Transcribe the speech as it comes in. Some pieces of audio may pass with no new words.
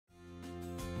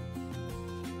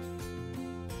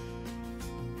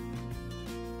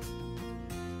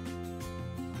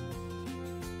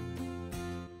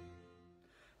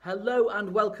Hello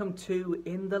and welcome to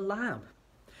In the Lab.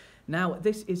 Now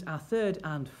this is our third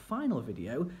and final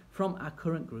video from our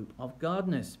current group of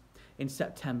gardeners. In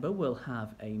September we'll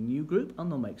have a new group and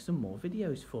they'll make some more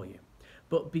videos for you.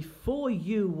 But before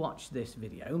you watch this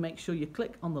video, make sure you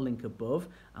click on the link above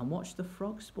and watch the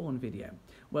frog spawn video,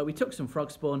 where we took some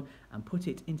frog spawn and put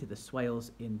it into the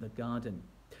swales in the garden.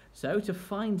 So to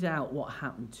find out what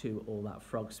happened to all that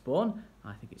frog spawn,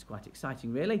 I think it's quite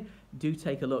exciting really, do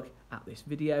take a look at this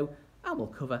video and we'll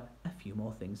cover a few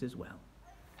more things as well.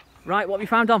 Right, what have you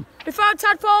found, Dom? We found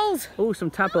tadpoles! Oh, some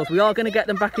tadpoles. We are going to get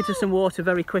them back into some water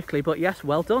very quickly, but yes,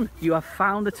 well done. You have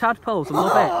found the tadpoles. I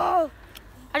love it.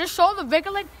 I just saw them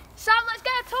wriggling. Sam, let's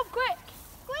get a tub quick!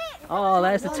 Quick! Oh,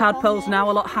 there's the tadpoles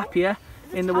now, a lot happier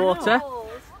in the water. Oh,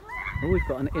 we've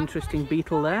got an interesting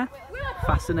beetle there.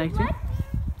 Fascinating.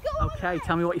 Okay,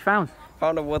 tell me what you found.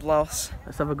 Found a woodlouse.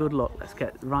 Let's have a good look. Let's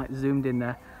get right zoomed in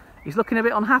there. He's looking a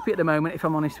bit unhappy at the moment, if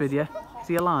I'm honest with you. Is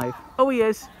he alive? Oh, he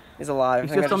is. He's alive.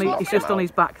 He's just on his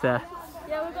back there.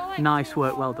 Yeah, we're going. Nice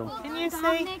work, well done. Can you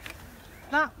see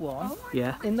that one?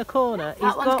 Yeah. In the corner,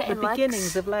 he's got the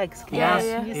beginnings of legs. He has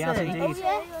indeed.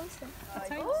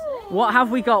 Oh, What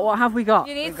have we got? What have we got?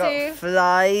 you need We've got to.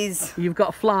 flies. You've got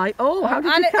a fly. Oh, how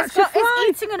did you catch a fly?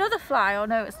 It's eating another fly. Oh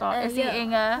no, it's not. It's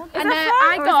eating a. And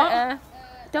I got.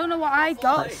 Don't know what I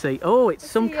got. Let's see. Oh, it's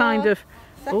some kind of.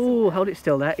 Oh, hold it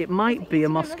still there. It might be a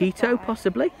mosquito,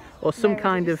 possibly, or some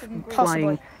kind of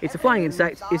flying. It's a flying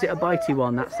insect. Is it a bitey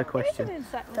one? That's the question.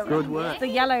 Good work. The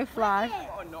yellow fly.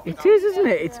 It is, isn't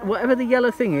it? It's whatever the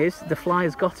yellow thing is. The fly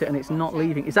has got it, and it's not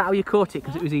leaving. Is that how you caught it?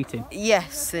 Because it was eating.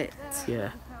 Yes, it.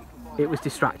 Yeah. It was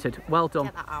distracted. Well done.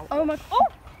 Oh my. Oh.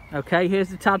 Okay, here's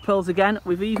the tadpoles again.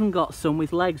 We've even got some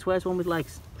with legs. Where's one with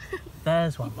legs?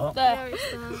 There's one. Look. There.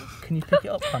 Can you pick it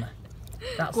up, Connor?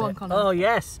 That's Go on, it. Connor. Oh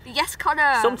yes. Yes,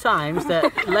 Connor. Sometimes their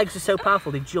legs are so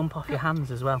powerful they jump off your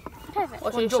hands as well.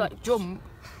 What's it jump? Jump.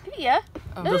 Yeah.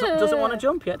 Doesn't want to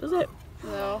jump yet, does it?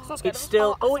 No. It's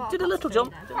still. Oh, it did a little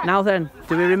jump. Now then,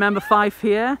 do we remember Fife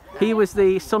here? He was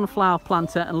the sunflower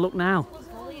planter, and look now.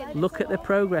 Look at the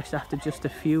progress after just a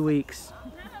few weeks.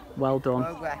 Well done.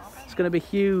 It's going to be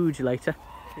huge later.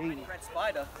 Red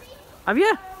spider. Have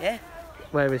you? Yeah.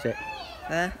 Where is it?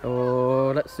 There.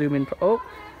 Oh, let's zoom in. Oh,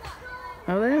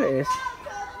 there it is.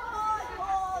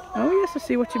 Oh yes, I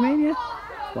see what you mean. Yeah.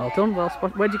 Well done. Well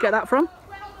spotted. Where'd you get that from?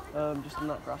 Just in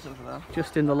that grass over there.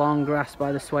 Just in the long grass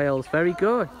by the swales. Very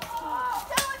good.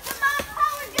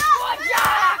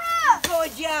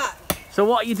 So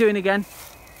what are you doing again?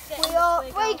 We are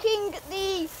breaking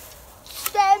the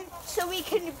stem so we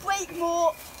can break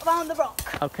more around the rock.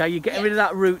 Okay, you're getting rid of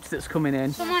that root that's coming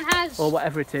in, Someone has or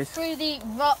whatever it is. through the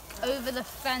rock over the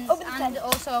fence and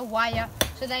also a wire,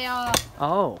 so they are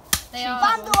Oh.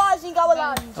 Vandalising our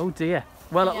land. Oh dear.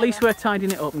 Well, at least we're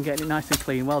tidying it up and getting it nice and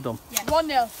clean. Well done.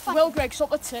 1-0. Will Greg's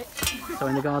up the tick. So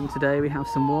in the garden today we have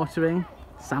some watering,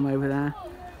 Sam over there,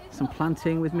 some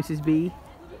planting with Mrs. B.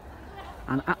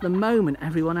 And at the moment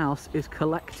everyone else is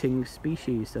collecting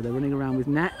species. So they're running around with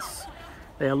nets.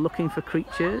 They are looking for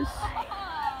creatures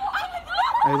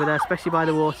over there, especially by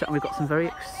the water. And we've got some very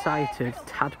excited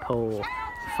tadpole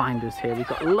finders here. We've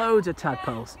got loads of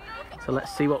tadpoles. So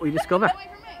let's see what we discover.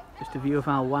 Just a view of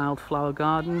our wildflower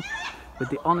garden with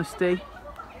the honesty.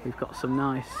 We've got some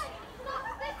nice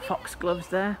foxgloves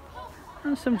there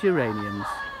and some geraniums.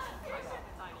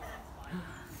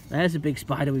 There's a big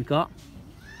spider we've got.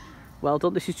 Well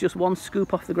done. This is just one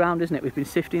scoop off the ground, isn't it? We've been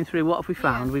sifting through. What have we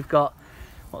found? We've got,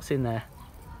 what's in there?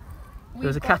 There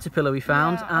was a caterpillar we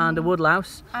found and a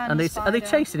woodlouse. And are they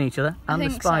chasing each other? And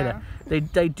the spider. So.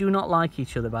 They do not like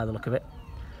each other by the look of it.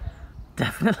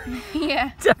 Definitely.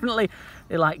 yeah. Definitely.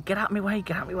 They're like, get out of my way,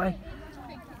 get out of my way.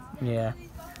 Yeah.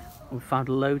 We've found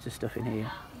loads of stuff in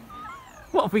here.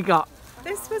 What have we got?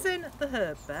 This was in the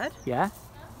herb bed. Yeah.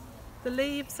 The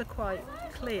leaves are quite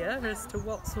clear as to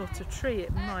what sort of tree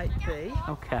it might be.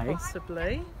 Okay.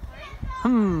 Possibly.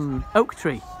 Oak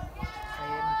tree.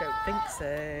 I don't think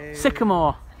so.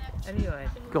 Sycamore. Anyway.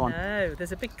 Go on. No,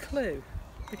 there's a big clue.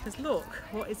 Because look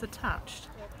what is attached.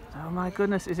 Oh my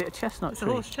goodness, is it a chestnut It's tree?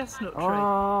 a horse chestnut tree.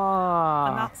 Oh.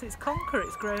 And that's its conker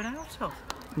it's grown out of.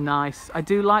 Nice. I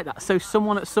do like that. So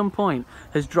someone at some point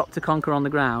has dropped a conker on the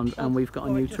ground and we've got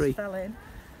a new It tree. just fell in.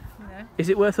 You know. Is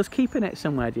it worth us keeping it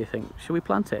somewhere, do you think? Should we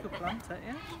plant it? Could plant it,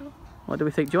 yeah, sure. What do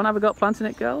we think? Do you want to have a go at planting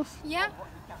it, girls? Yeah.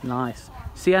 Nice.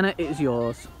 Sienna, it is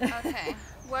yours. Okay.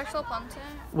 Where shall I plant it?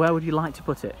 Where would you like to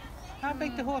put it? How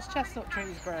big do horse chestnut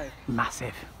trees grow?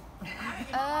 Massive. So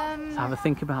have a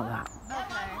think about that.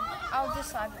 Okay. I'll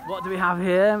decide. What do we have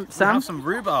here, Sam? We have some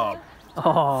rhubarb,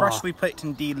 Oh, freshly picked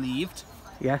and de-leaved,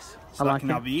 yes, so I that like can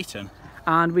now it. be eaten.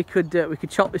 And we could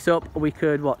chop this up, or we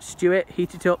could stew it,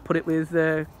 heat it up, put it with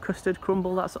custard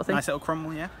crumble, that sort of thing. Nice little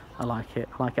crumble, yeah. I like it.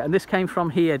 I like it. And this came from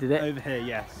here, did it? Over here,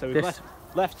 yeah. So we've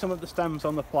left some of the stems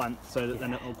on the plant so that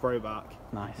then it will grow back.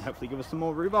 Nice. And hopefully give us some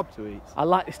more rhubarb to eat. I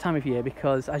like this time of year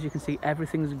because, as you can see,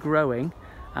 everything's growing.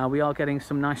 We are getting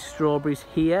some nice strawberries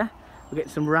here. We're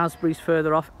getting some raspberries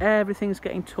further off. Everything's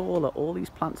getting taller. All these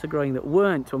plants are growing that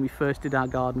weren't when we first did our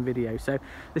garden video. So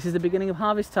this is the beginning of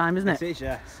harvest time, isn't it? It is,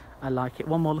 yes. I like it.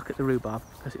 One more look at the rhubarb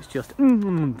because it's just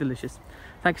delicious.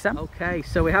 Thank you, Sam. Okay,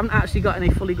 so we haven't actually got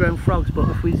any fully grown frogs, but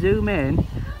if we zoom in,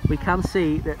 we can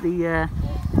see that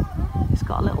it's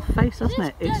got a little face, hasn't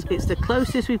it? It's the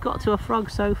closest we've got to a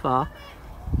frog so far.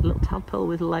 A little tadpole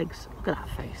with legs. Look at that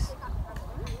face.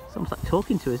 It's almost like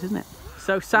talking to us, isn't it?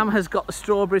 So Sam has got the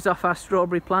strawberries off our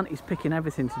strawberry plant. He's picking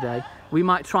everything today. We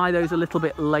might try those a little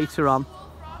bit later on.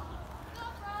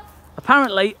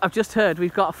 Apparently, I've just heard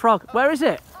we've got a frog. Where is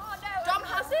it? Dom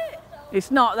has it.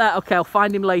 It's not there. Okay, I'll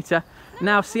find him later.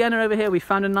 Now, Sienna over here, we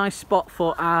found a nice spot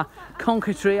for our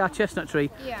conker tree, our chestnut tree.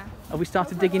 Yeah. Have we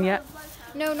started digging yet?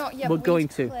 No, not yet. We're but we going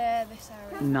need to. clear this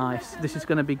area. Nice. This is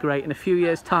going to be great. In a few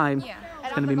years' time, Yeah. it's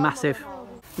going to be massive.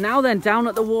 Now then, down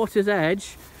at the water's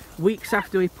edge, weeks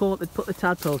after we put the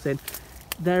tadpoles in,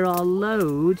 there are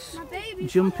loads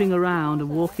jumping around and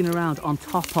walking around on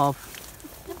top of.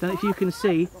 Don't know if you can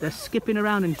see, they're skipping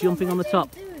around and jumping on the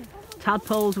top.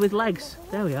 Tadpoles with legs.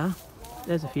 There we are.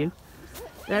 There's a few.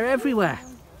 They're everywhere.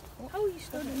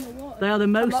 They are the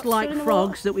most like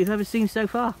frogs that we've ever seen so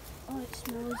far. Oh, it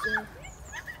smells good.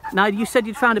 Now, you said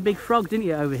you'd found a big frog, didn't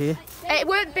you, over here? It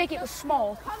weren't big, it was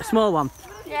small. A small one.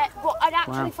 Yeah, but I'd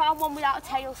actually Wow. found one without a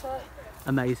tail, so...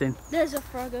 Amazing. There's a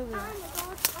frog over there.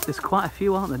 There's quite a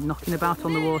few, aren't there, knocking about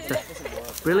on the water.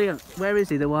 Brilliant. Where is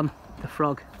he, the one? The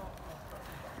frog.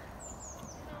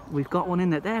 We've got one in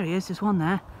there. There he is, there's one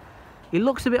there. He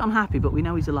looks a bit unhappy, but we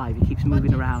know he's alive. He keeps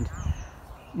moving around.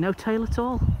 No tail at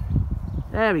all.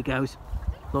 There he goes.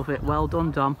 Love it. Well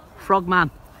done, Dom. Frogman.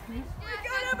 We're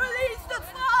gonna release the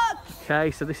frog!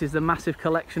 Okay, so this is the massive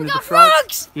collection of the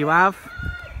frogs. You have?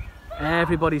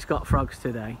 Everybody's got frogs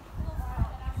today.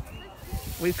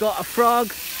 We've got a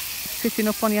frog sitting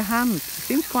up on your hand. He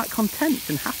seems quite content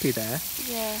and happy there.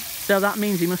 Yeah. So that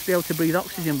means he must be able to breathe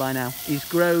oxygen by now. He's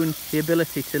grown the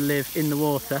ability to live in the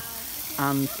water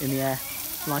and in the air.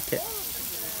 Like it.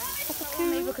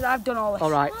 Me, because I've done all this.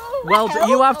 All right. Well,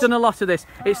 you have done a lot of this.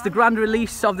 It's the grand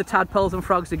release of the tadpoles and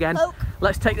frogs again.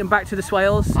 Let's take them back to the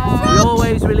swales. We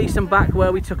always release them back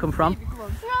where we took them from.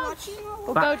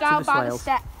 We'll Back go to down the by the swales.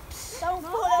 steps.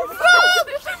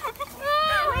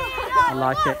 I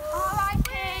like it.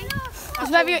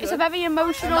 It's a very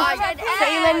emotional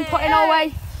feeling putting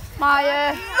away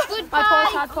my poor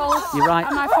tadpoles. You're right.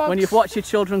 And my frogs. When you've watched your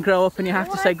children grow up and you have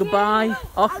to say goodbye,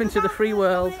 off into the free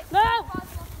world. No!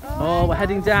 Oh, we're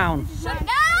heading down.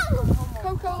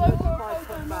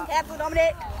 Careful,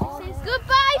 Dominic.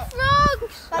 Goodbye,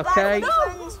 frogs! Okay.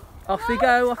 Off they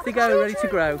go, ready to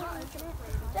grow.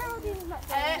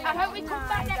 I hope we come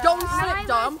back next Don't time. slip,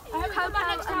 Dom. I hope we come back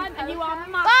next time and you are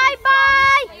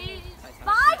Bye-bye!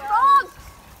 Bye, frogs!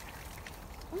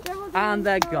 And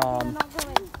they're gone.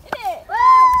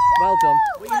 Well done.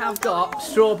 We have got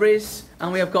strawberries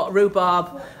and we have got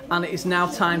rhubarb, and it is now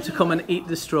time to come and eat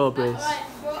the strawberries.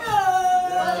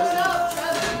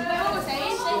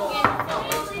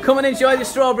 Come and enjoy the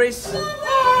strawberries.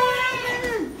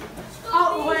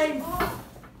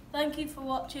 Thank you for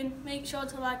watching. Make sure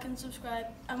to like and subscribe,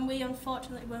 and we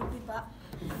unfortunately won't be back.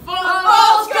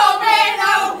 Football's coming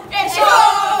home! It's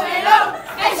coming home!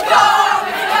 It's coming